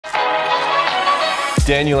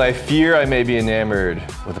Daniel, I fear I may be enamored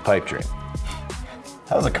with a pipe dream.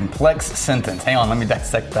 That was a complex sentence. Hang on, let me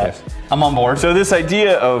dissect that. Yes. I'm on board. So this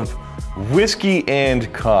idea of whiskey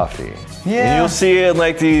and coffee. Yeah. And you'll see it in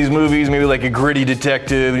like these movies, maybe like a gritty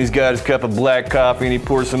detective, and he's got his cup of black coffee and he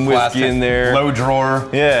pours some whiskey in there. Low drawer.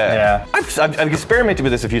 Yeah. I've experimented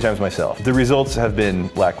with this a few times myself. The results have been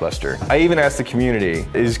lackluster. I even asked the community,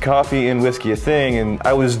 is coffee and whiskey a thing? And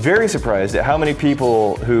I was very surprised at how many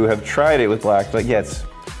people who have tried it with black, like, yeah, it's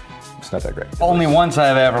not that great. Only once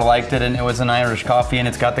I've ever liked it, and it was an Irish coffee, and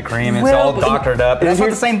it's got the cream, and it's all doctored up. It's not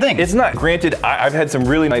the same thing. It's not. Granted, I've had some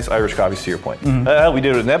really nice Irish coffees, to your point. We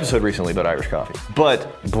did an episode recently about Irish coffee.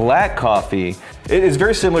 But black coffee, it is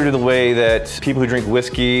very similar to the way that people who drink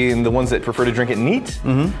whiskey and the ones that prefer to drink it neat,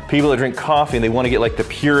 people that drink coffee and they want to get like the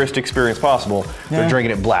purest experience possible, they're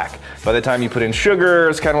drinking it black. By the time you put in sugar,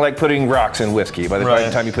 it's kind of like putting rocks in whiskey. By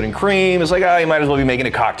the time you put in cream, it's like, you might as well be making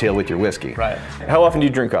a cocktail with your whiskey. Right. How often do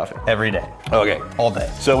you drink coffee? Every day. Okay. All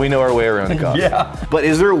day. So we know our way around the coffee. Yeah. But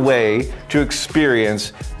is there a way to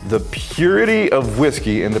experience the purity of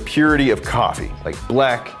whiskey and the purity of coffee, like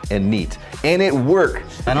black and neat, and it work?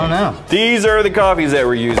 I don't know. These are the coffees that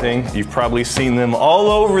we're using. You've probably seen them all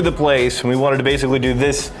over the place, and we wanted to basically do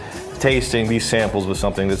this tasting, these samples with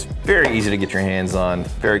something that's very easy to get your hands on,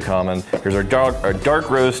 very common. Here's our dark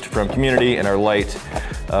roast from Community and our light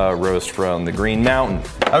roast from the Green Mountain.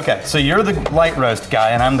 Okay, so you're the light roast guy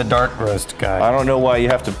and I'm the dark roast guy. I don't know why you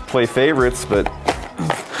have to play favorites, but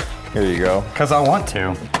here you go. Because I want to.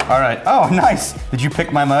 All right. Oh, nice. Did you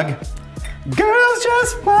pick my mug? Girls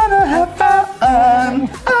just wanna have fun.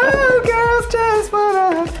 Oh, girls just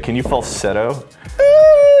wanna have fun. Can you falsetto?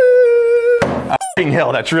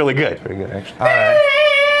 Hell, that's really good. Very good, actually. All right.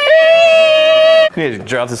 You need to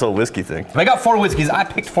drop this whole whiskey thing. I got 4 whiskeys. I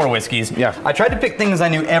picked 4 whiskeys. Yeah. I tried to pick things I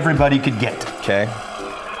knew everybody could get. Okay.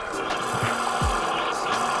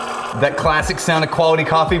 That classic sound of quality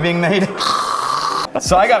coffee being made.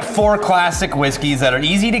 So I got 4 classic whiskeys that are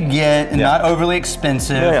easy to get and not overly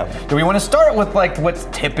expensive. Do we want to start with like what's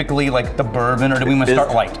typically like the bourbon, or do we want to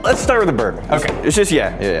start light? Let's start with the bourbon. Okay. It's just,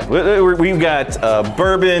 we've got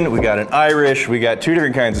bourbon, we got an Irish, we got 2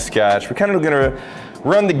 different kinds of scotch. We're kind of gonna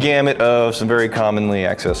run the gamut of some very commonly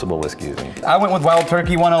accessible whiskeys. I went with Wild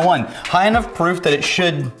Turkey 101. High enough proof that it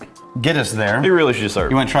should get us there. You really should just start.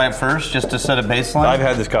 You want to try it first, just to set a baseline? I've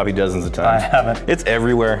had this coffee dozens of times. I haven't. It's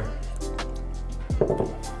everywhere.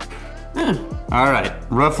 All right,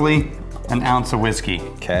 roughly an ounce of whiskey.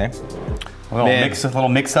 Okay. A little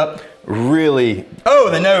mix up. Really.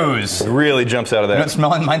 Oh, the nose. Really jumps out of that. You know what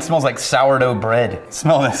smelling? Mine smells like sourdough bread.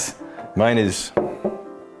 Smell this. Mine is.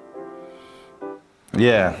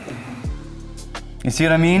 Yeah. You see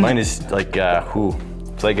what I mean? Mine is like,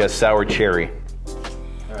 it's like a sour cherry.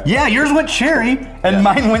 Yeah, yours went cherry, and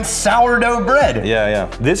mine went sourdough bread. Yeah.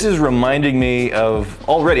 This is reminding me of,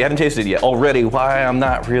 already, I haven't tasted it yet, already why I'm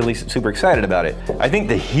not really super excited about it. I think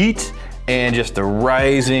the heat and just the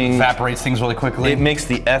rising. Evaporates things really quickly. It makes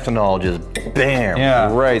the ethanol just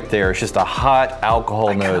bam, right there. It's just a hot alcohol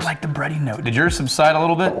nose. I kind of like the bready note. Did yours subside a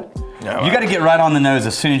little bit? No. You got to get right on the nose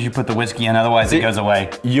as soon as you put the whiskey in, otherwise it goes away.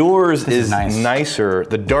 Yours is nicer,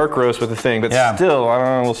 the dark roast with the thing, but still, I don't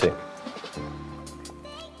know, we'll see.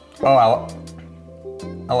 Oh,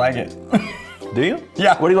 I like it. Do you?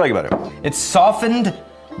 Yeah. What do you like about it? It's softened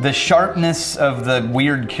the sharpness of the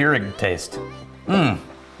weird Keurig taste.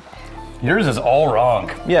 Yours is all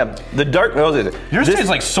wrong. Yeah, the dark, yours tastes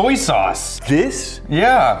like soy sauce. This?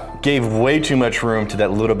 Yeah. Gave way too much room to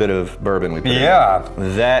that little bit of bourbon we put in.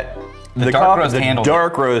 That, the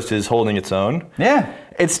dark roast is holding its own. Yeah.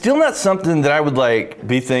 It's still not something that I would like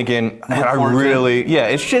be thinking, man, I really,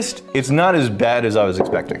 it's not as bad as I was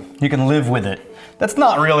expecting. You can live with it. That's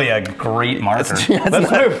not really a great marker.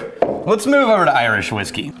 Let's move over to Irish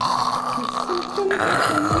whiskey.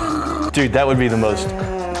 Dude, that would be the most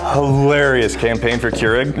hilarious campaign for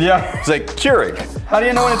Keurig. Yeah. It's like, Keurig. How do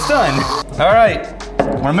you know when it's done? All right,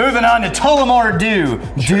 we're moving on to Tullamore Dew.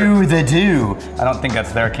 Do the Dew. I don't think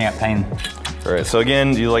that's their campaign. All right, so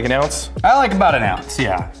again, you like an ounce? I like about an ounce,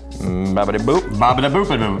 yeah. Boop.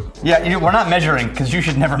 Boop. Yeah, we're not measuring, because you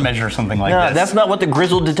should never measure something like this. That's not what the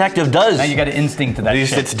grizzled detective does. Now you got an instinct to that He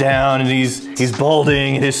sits down and he's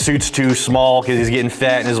balding and his suit's too small because he's getting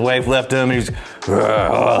fat and his wife left him and he's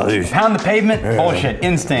pound the pavement, bullshit,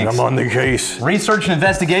 instincts. I'm on the case. Research and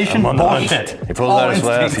investigation, bullshit. He pulls out his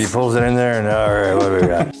flask, he pulls it in there, and all right, what do we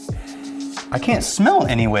got? I can't smell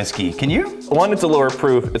any whiskey, can you? One, it's a lower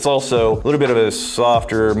proof. It's also a little bit of a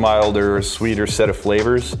softer, milder, sweeter set of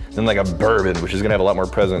flavors than like a bourbon, which is gonna have a lot more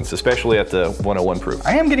presence, especially at the 101 proof.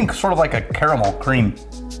 I am getting sort of like a caramel cream.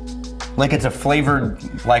 like it's a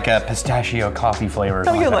flavored, like a pistachio coffee flavor.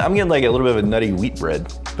 I'm getting like a little bit of a nutty wheat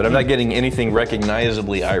bread, but I'm not getting anything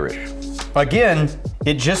recognizably Irish. Again,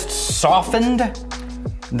 it just softened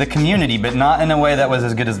the community, but not in a way that was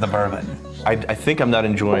as good as the bourbon. I think I'm not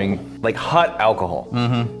enjoying like hot alcohol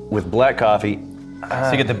with black coffee.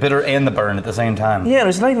 So you get the bitter and the burn at the same time. Yeah,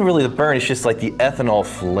 it's not even really the burn, it's just like the ethanol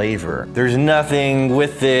flavor. There's nothing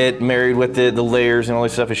with it, married with it, the layers and all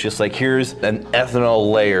this stuff. It's just like, here's an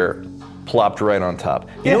ethanol layer plopped right on top.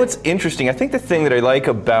 You know what's interesting? I think the thing that I like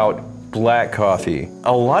about black coffee,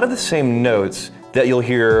 a lot of the same notes that you'll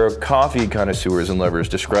hear coffee connoisseurs and lovers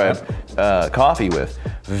describe coffee with.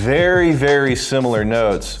 Very, very similar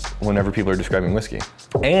notes whenever people are describing whiskey.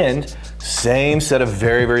 And same set of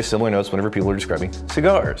very, very similar notes whenever people are describing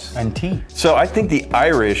cigars. And tea. So I think the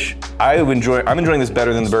Irish, I'm enjoying this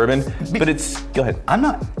better than the bourbon, but it's, go ahead. I'm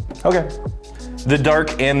not. Okay. The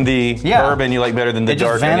dark and the bourbon you like better than the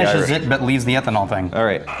dark and the Irish. It just vanishes it, but leaves the ethanol thing. All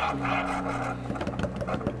right.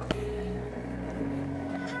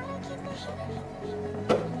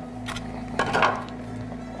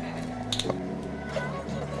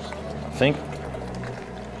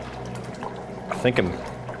 I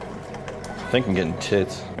think I'm getting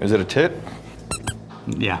tits. Is it a tit?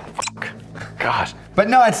 Yeah. Gosh. But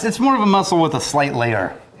no, it's more of a mussel with a slight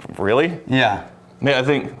layer. Really? Yeah. Man,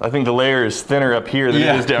 I think the layer is thinner up here than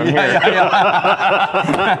it is down here. Yeah.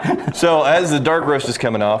 So as the dark roast is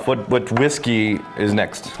coming off, what whiskey is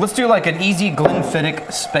next? Let's do like an easy Glenfiddich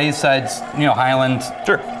Speyside, Highland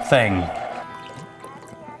thing.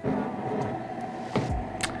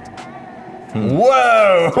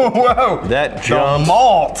 Whoa, whoa. That jump. The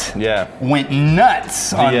malt went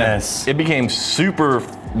nuts on this. It became super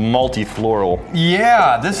malty floral.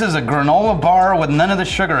 Yeah, this is a granola bar with none of the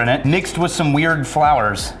sugar in it, mixed with some weird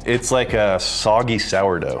flowers. It's like a soggy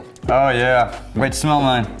sourdough. Oh yeah. Wait, smell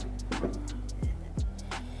mine.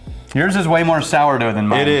 Yours is way more sourdough than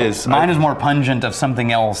mine. It is. Mine is more pungent of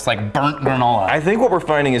something else, like burnt granola. I think what we're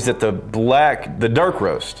finding is that the dark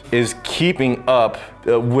roast is keeping up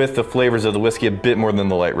with the flavors of the whiskey a bit more than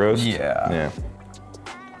the light roast. Yeah.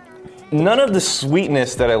 None of the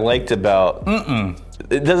sweetness that I liked about,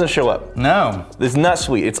 it doesn't show up. No. It's not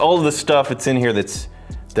sweet. It's all of the stuff that's in here that's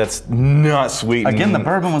not sweet. Again, the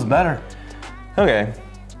bourbon was better. Okay.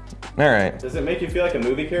 All right. Does it make you feel like a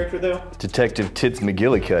movie character though? Detective Tits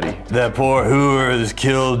McGillicuddy. That poor hooer is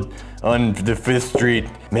killed on the 5th Street.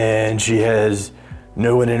 Man, she has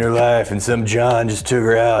no one in her life and some John just took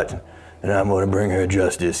her out and I'm gonna bring her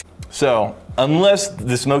justice. So, unless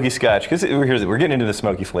the smoky scotch, because we're getting into the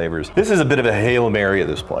smoky flavors. This is a bit of a Hail Mary at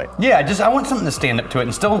this point. Yeah, I want something to stand up to it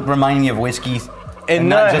and still remind me of whiskey. And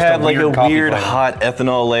not just have like a weird flavor. hot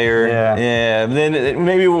ethanol layer. Yeah. Then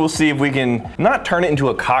maybe we'll see if we can not turn it into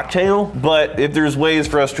a cocktail, but if there's ways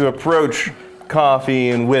for us to approach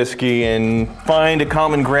coffee and whiskey and find a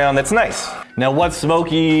common ground that's nice. Now, what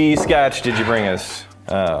smoky scotch did you bring us?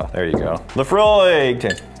 Oh, there you go. Lefroy.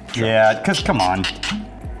 Yeah, because come on.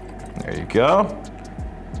 There you go.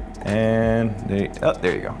 And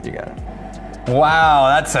there you go. You got it. Wow,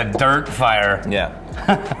 that's a dirt fire. Yeah.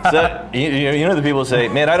 So, you know the people say,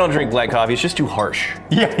 man, I don't drink black coffee, it's just too harsh.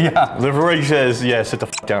 Yeah. Lefroy says, yeah, sit the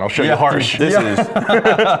f down, I'll show you harsh. This is,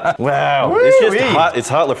 wow. Woo-wee. It's just hot, it's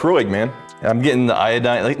hot Lefroy, man. I'm getting the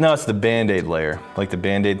iodine, like, no, it's the Band-Aid layer. Like the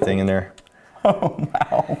Band-Aid thing in there. Oh,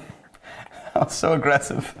 wow. That was so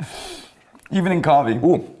aggressive. Even in coffee.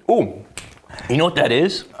 Ooh. You know what that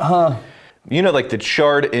is? You know, like the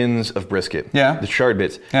charred ends of brisket. Yeah. The charred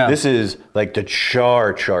bits. Yeah. This is like the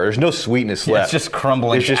char. There's no sweetness left. It's just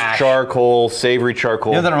crumbling. It's just ash. Charcoal, savory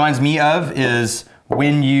charcoal. You know what that reminds me of is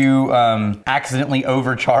when you accidentally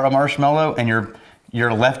overchar a marshmallow and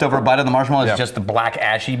your leftover bite of the marshmallow is just the black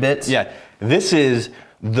ashy bits. Yeah. This is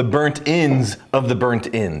the burnt ends of the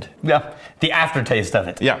burnt end. Yeah. The aftertaste of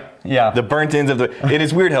it. Yeah. The burnt ends of the. It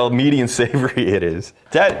is weird how meaty and savory it is.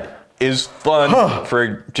 That is fun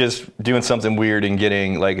for just doing something weird and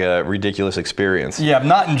getting like a ridiculous experience. Yeah,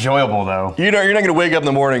 not enjoyable though. You know, you're not gonna wake up in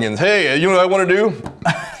the morning and, hey, you know what I wanna do?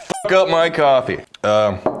 Fuck up my coffee.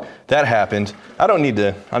 That happened. I don't need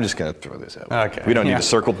to, I'm just gonna throw this out. Okay. We don't need to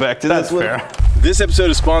circle back to this. That's fair. This episode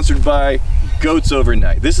is sponsored by Goats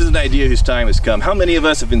Overnight. This is an idea whose time has come. How many of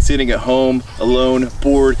us have been sitting at home, alone,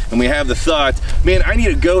 bored, and we have the thought, man, I need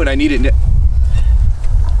a goat and I need it.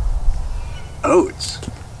 Oats.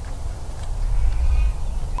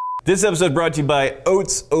 This episode brought to you by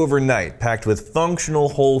Oats Overnight, packed with functional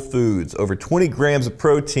whole foods, over 20 grams of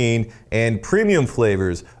protein, and premium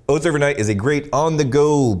flavors. Oats Overnight is a great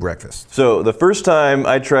on-the-go breakfast. So the first time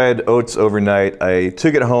I tried Oats Overnight, I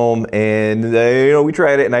took it home and we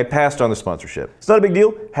tried it and I passed on the sponsorship. It's not a big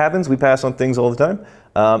deal. Happens. We pass on things all the time.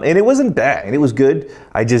 And it wasn't bad. It was good.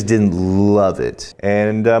 I just didn't love it.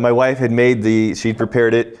 And my wife had she'd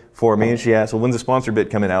prepared it for me, and she asked, well, when's the sponsor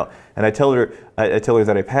bit coming out? And I tell her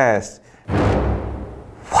that I passed.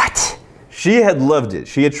 What? She had loved it.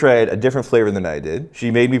 She had tried a different flavor than I did.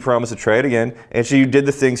 She made me promise to try it again, and she did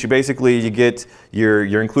the thing. You get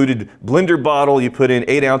your included blender bottle, you put in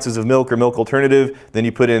 8 ounces of milk or milk alternative, then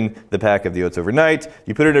you put in the pack of the Oats Overnight,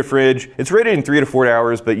 you put it in a fridge. It's rated in 3 to 4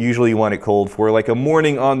 hours, but usually you want it cold for like a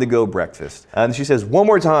morning on-the-go breakfast. And she says, one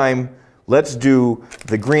more time, let's do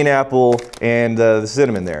the green apple and the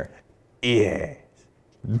cinnamon there. Yeah.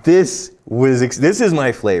 This is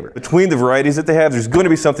my flavor. Between the varieties that they have, there's going to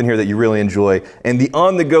be something here that you really enjoy. And the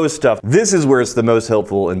on-the-go stuff, this is where it's the most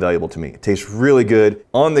helpful and valuable to me. It tastes really good,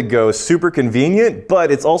 on-the-go, super convenient,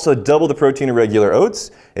 but it's also double the protein of regular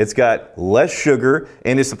oats. It's got less sugar,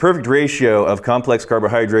 and it's the perfect ratio of complex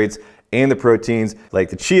carbohydrates and the proteins,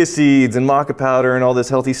 like the chia seeds and maca powder and all this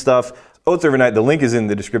healthy stuff. Oats Overnight, the link is in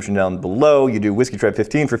the description down below. You do Whiskey Tribe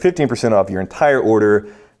 15 for 15% off your entire order.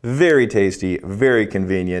 Very tasty, very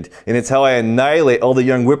convenient, and it's how I annihilate all the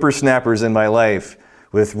young whippersnappers in my life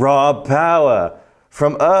with raw power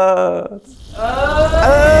from us. Now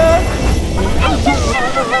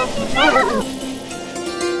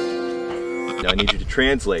I need you to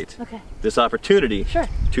translate this opportunity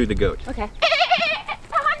to the goat. Okay.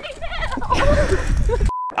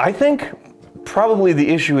 I think probably the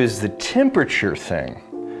issue is the temperature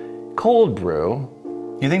thing. Cold brew.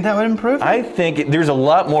 You think that would improve? I think there's a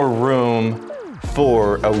lot more room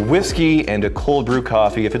for a whiskey and a cold brew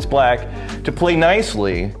coffee, if it's black, to play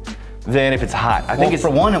nicely than if it's hot. I think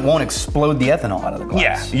for one, it won't explode the ethanol out of the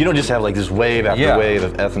glass. Yeah, you don't just have like this wave after wave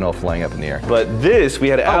of ethanol flying up in the air. But this, we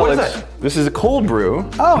had Alex. What is that? This is a cold brew.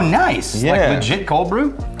 Oh, nice. Yeah. Like legit cold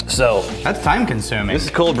brew? So that's time consuming. This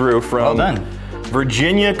is cold brew from well done.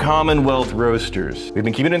 Virginia Commonwealth Roasters. We've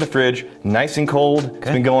been keeping it in the fridge, nice and cold. Okay.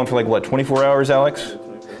 It's been going for like what, 24 hours, Alex?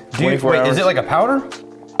 24 hours. Is it like a powder?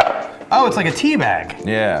 Oh, it's like a tea bag.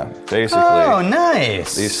 Yeah, basically. Oh,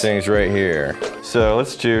 nice. These things right here. So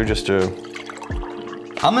let's do just a...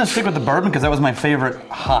 I'm gonna stick with the bourbon because that was my favorite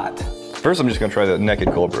hot. First, I'm just gonna try the naked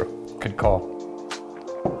cold brew. Good call.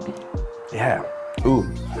 Yeah. Ooh.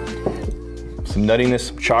 Some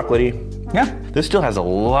nuttiness, chocolatey. Yeah. This still has a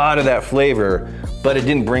lot of that flavor, but it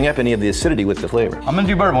didn't bring up any of the acidity with the flavor. I'm gonna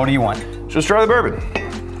do bourbon. What do you want? So let's try the bourbon.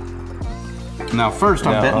 Now, first,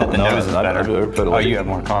 I'm betting that the nose is better. Oh, you have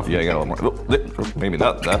more coffee. Yeah, I got a little more. Maybe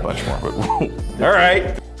not that much more, but all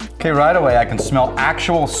right. Okay, right away, I can smell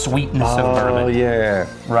actual sweetness of bourbon. Oh, yeah.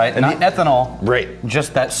 Right, and not ethanol. Right.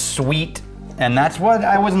 Just that sweet, and that's what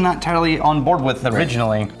I was not entirely on board with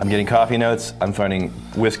originally. I'm getting coffee notes, I'm finding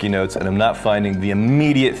whiskey notes, and I'm not finding the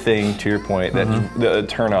immediate thing, to your point, that the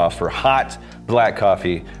turn off for hot black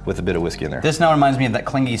coffee with a bit of whiskey in there. This now reminds me of that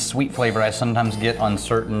clingy sweet flavor I sometimes get on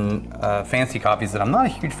certain fancy coffees that I'm not a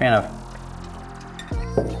huge fan of.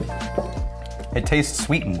 It tastes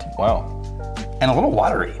sweetened. Wow. And a little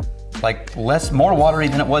watery. Like more watery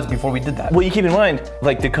than it was before we did that. Well, you keep in mind,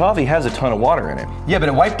 like the coffee has a ton of water in it. Yeah, but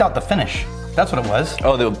it wiped out the finish. That's what it was.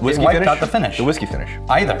 Oh, the whiskey finish? It finish? wiped out the finish. The whiskey finish.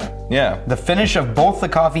 Either. Yeah. The finish of both the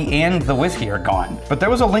coffee and the whiskey are gone. But there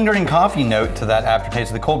was a lingering coffee note to that aftertaste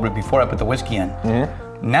of the cold brew before I put the whiskey in.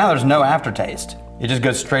 Now there's no aftertaste. It just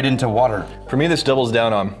goes straight into water. For me, this doubles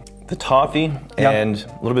down on the toffee and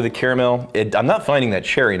a little bit of the caramel. I'm not finding that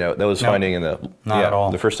cherry note that I was finding in the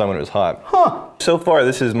first time when it was hot. Huh. So far,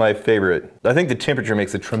 this is my favorite. I think the temperature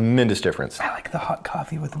makes a tremendous difference. I like the hot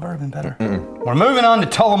coffee with the bourbon better. We're moving on to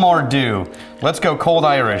Tullamore Dew. Let's go cold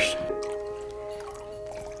Irish.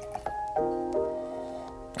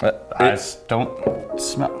 I don't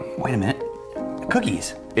smell. Wait a minute.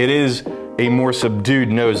 Cookies. It is a more subdued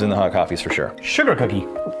nose than the hot coffees for sure. Sugar cookie.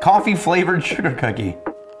 Coffee flavored sugar cookie.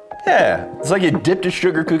 Yeah, it's like you dipped a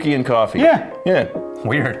sugar cookie in coffee. Yeah. Yeah.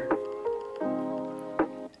 Weird.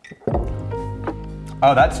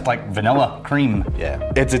 Oh, that's like vanilla cream.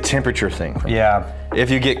 Yeah. It's a temperature thing. Yeah.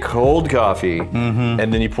 If you get cold coffee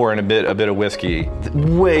and then you pour in a bit of whiskey,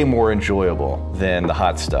 way more enjoyable than the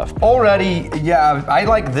hot stuff. Already, yeah, I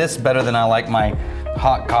like this better than I like my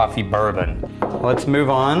hot coffee bourbon. Let's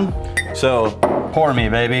move on. So, pour me,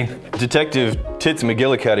 baby. Detective Tits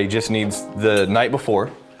McGillicuddy just needs the night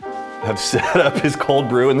before have set up his cold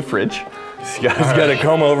brew in the fridge. This guy's got to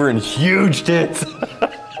come over in huge tits.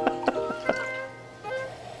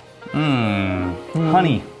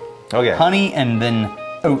 honey. Okay. Honey and then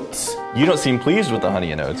oats. You don't seem pleased with the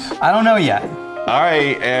honey and oats. I don't know yet.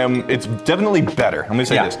 I am, it's definitely better. I'm gonna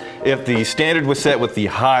say this. If the standard was set with the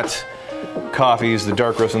hot coffees, the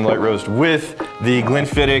dark roast and light roast with the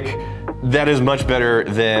Glenfiddich, that is much better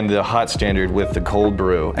than the hot standard with the cold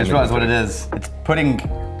brew. I just realized what it is. It's putting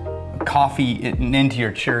coffee into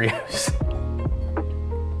your Cheerios.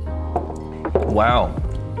 Wow.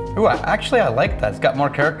 Ooh, actually I like that. It's got more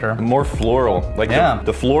character. More floral. Like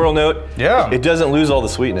the floral note. Yeah. It doesn't lose all the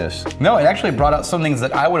sweetness. No, it actually brought out some things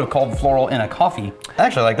that I would have called floral in a coffee. I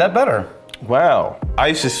actually like that better. Wow.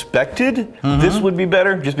 I suspected this would be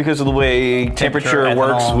better just because of the way temperature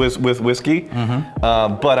works with whiskey.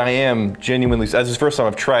 But I am genuinely, as the first time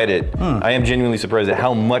I've tried it, I am genuinely surprised at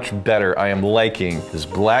how much better I am liking this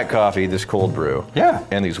black coffee, this cold brew,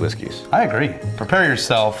 and these whiskeys. I agree. Prepare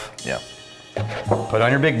yourself. Yeah. Put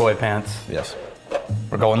on your big boy pants. Yes.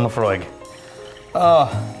 We're going Lafroig.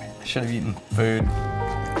 Oh, I should have eaten food.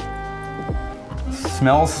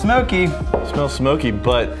 Smells smoky. Smells smoky,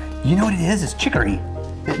 but you know what it is? It's chicory.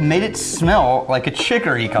 It made it smell like a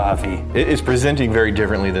chicory coffee. It is presenting very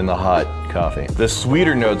differently than the hot coffee. The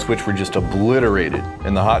sweeter notes, which were just obliterated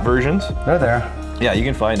in the hot versions. They're there. Yeah, you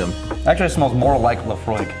can find them. Actually, it smells more like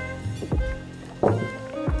Lafroig.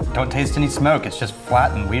 Don't taste any smoke. It's just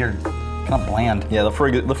flat and weird. Kind of bland. Yeah,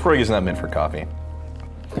 Lafroig is not meant for coffee.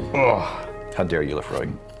 Ugh. How dare you,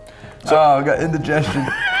 Lafroig. So, I got indigestion.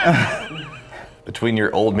 Between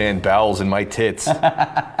your old man bowels and my tits.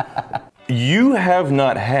 You have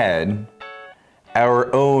not had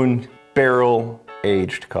our own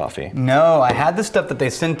barrel-aged coffee. No, I had the stuff that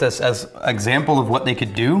they sent us as an example of what they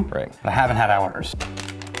could do. Right. But I haven't had ours.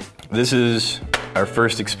 This is our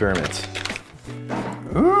first experiment.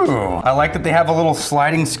 Ooh, I like that they have a little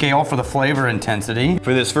sliding scale for the flavor intensity.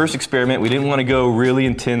 For this first experiment, we didn't want to go really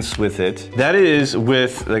intense with it. That is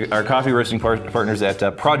with our coffee roasting partners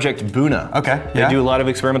at Project Buna. Okay, They do a lot of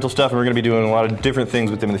experimental stuff, and we're going to be doing a lot of different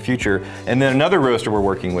things with them in the future. And then another roaster we're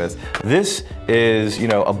working with. This is, you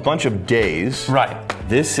know, a bunch of days. Right.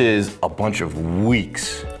 This is a bunch of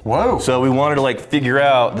weeks. Whoa. So we wanted to like figure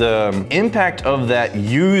out the impact of that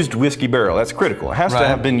used whiskey barrel. That's critical. It has to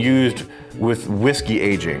have been used with whiskey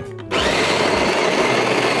aging.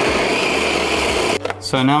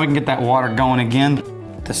 So now we can get that water going again.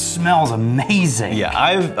 The smell's amazing. Yeah,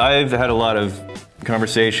 I've had a lot of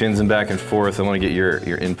conversations and back and forth. I want to get your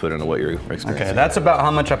input on what you're experiencing. Okay, that's about how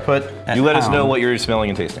much I put at You let us know what you're smelling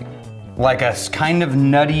and tasting. Like a kind of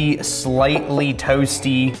nutty, slightly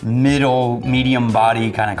toasty, medium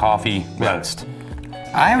body kind of coffee roast.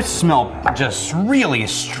 I smell just really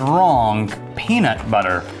strong peanut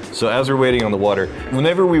butter. So as we're waiting on the water,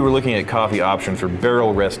 whenever we were looking at coffee options for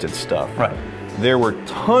barrel rested stuff, there were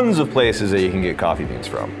tons of places that you can get coffee beans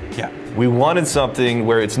from. Yeah. We wanted something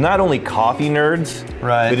where it's not only coffee nerds,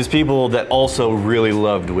 but it's people that also really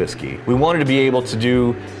loved whiskey. We wanted to be able to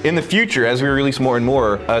do, in the future, as we release more and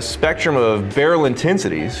more, a spectrum of barrel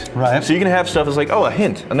intensities. Right. So you can have stuff that's like, oh, a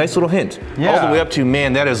hint, a nice little hint. Yeah. All the way up to,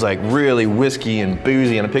 man, that is like really whiskey and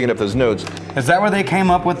boozy, and I'm picking up those notes. Is that where they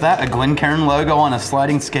came up with that? A Glencairn logo on a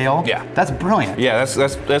sliding scale? Yeah. That's brilliant. Yeah,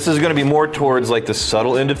 this is gonna be more towards like the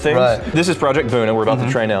subtle end of things. Right. This is Project Buna, we're about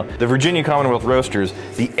to try now. The Virginia Commonwealth Roasters,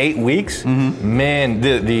 the 8 weeks, man,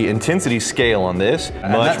 the intensity scale on this,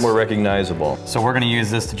 much more recognizable. So we're gonna use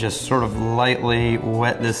this to just sort of lightly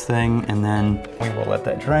wet this thing, and then we will let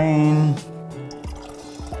that drain.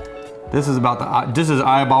 This is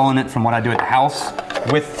eyeballing it from what I do at the house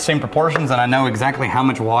with the same proportions, and I know exactly how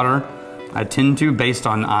much water I tend to based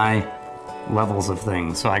on eye levels of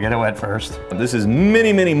things. So I get it wet first. This is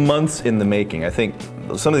many, many months in the making. I think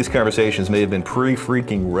some of these conversations may have been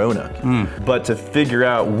pre-freaking Rona. But to figure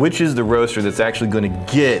out which is the roaster that's actually gonna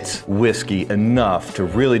get whiskey enough to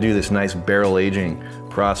really do this nice barrel aging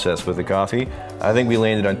process with the coffee, I think we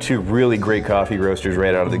landed on 2 really great coffee roasters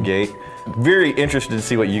right out of the gate. Very interested to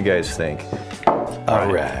see what you guys think.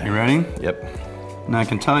 All right. You ready? Yep. Now I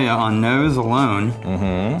can tell you on nose alone,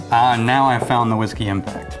 now I found the whiskey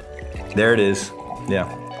impact. There it is,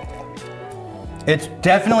 yeah. It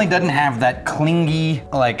definitely doesn't have that clingy,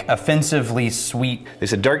 like offensively sweet. They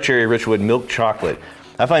said dark cherry, rich wood, milk chocolate.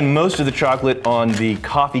 I find most of the chocolate on the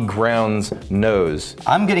coffee grounds nose.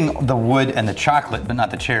 I'm getting the wood and the chocolate, but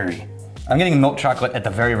not the cherry. I'm getting milk chocolate at the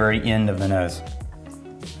very, very end of the nose.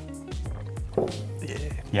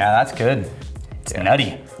 Yeah, that's good. It's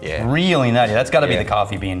nutty. Yeah. Really nutty. That's gotta be the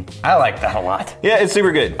coffee bean. I like that a lot. Yeah, it's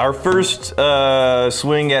super good. Our first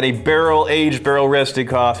swing at a barrel-aged, barrel-rested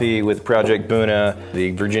coffee with Project Buna,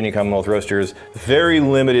 the Virginia Commonwealth Roasters. Very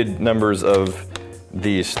limited numbers of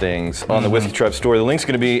these things on the Whiskey Tribe store. The link's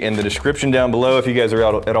gonna be in the description down below if you guys are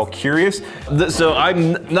at all curious. So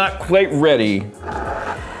I'm not quite ready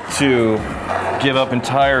to give up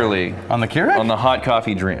entirely on the Keurig? On the hot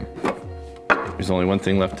coffee dream. There's only one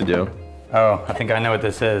thing left to do. Oh, I think I know what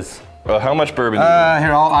this is. How much bourbon?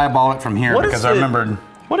 Here, I'll eyeball it from here because I remembered.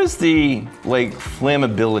 What is the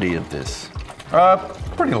flammability of this?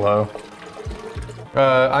 Pretty low.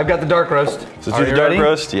 I've got the dark roast. So do the dark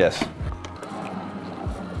roast? Yes.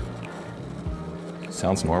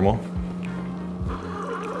 Sounds normal.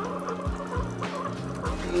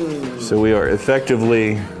 So we are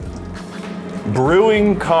effectively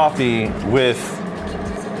brewing coffee with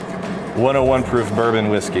 101 proof bourbon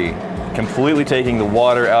whiskey, completely taking the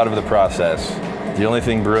water out of the process. The only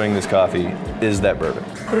thing brewing this coffee is that bourbon.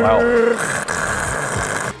 Wow.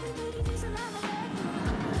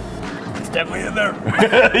 It's definitely in there.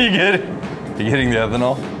 You get it? You getting the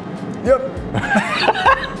ethanol? Yep.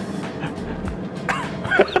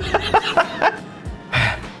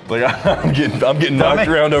 Like I'm getting knocked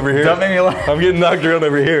around over here. Don't make me laugh. I'm getting knocked around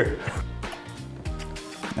over here.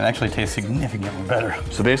 It actually tastes significantly better.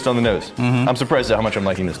 So based on the nose, I'm surprised at how much I'm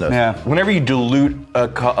liking this nose. Yeah. Whenever you dilute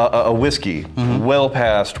a whiskey well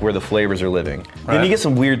past where the flavors are living, then you get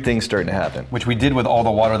some weird things starting to happen. Which we did with all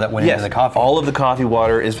the water that went into the coffee. All of the coffee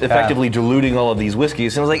water is effectively diluting all of these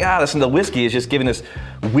whiskeys. And I was like, listen, the whiskey is just giving us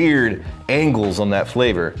weird angles on that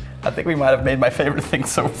flavor. I think we might have made my favorite thing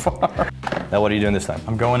so far. Now what are you doing this time?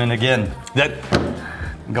 I'm going in again.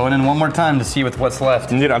 I'm going in one more time to see what's left.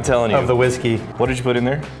 Dude, I'm telling you. Of the whiskey. What did you put in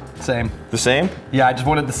there? Same. The same? Yeah, I just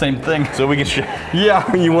wanted the same thing. So we can share.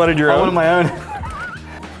 Yeah. You wanted your own? I wanted my own.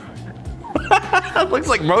 It looks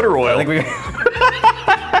like motor oil. I think we...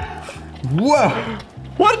 Whoa.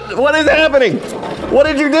 What is happening? What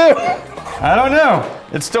did you do? I don't know.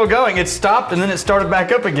 It's still going. It stopped and then it started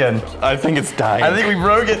back up again. I think it's dying. I think we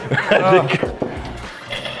broke it.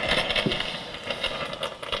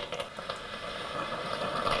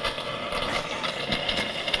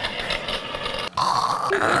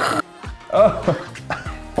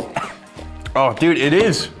 Oh, dude, it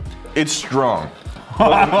is. It's strong.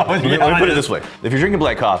 Let me put it this way. If you're drinking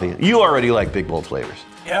black coffee, you already like big, bold flavors.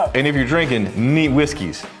 Yeah. And if you're drinking neat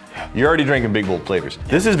whiskeys, you're already drinking big, bold flavors.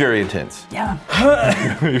 This is very intense. Yeah.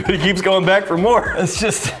 He keeps going back for more. It's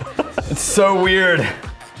just, it's so weird.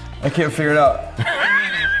 I can't figure it out.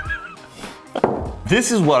 This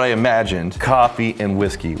is what I imagined coffee and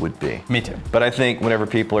whiskey would be. Me too. But I think whenever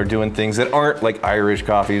people are doing things that aren't like Irish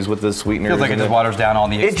coffees with the sweeteners. Feels like it just waters down all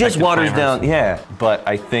the It just waters flavors. down, yeah. But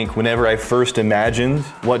I think whenever I first imagined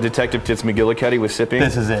what Detective Tits McGillicuddy was sipping.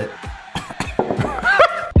 This is it.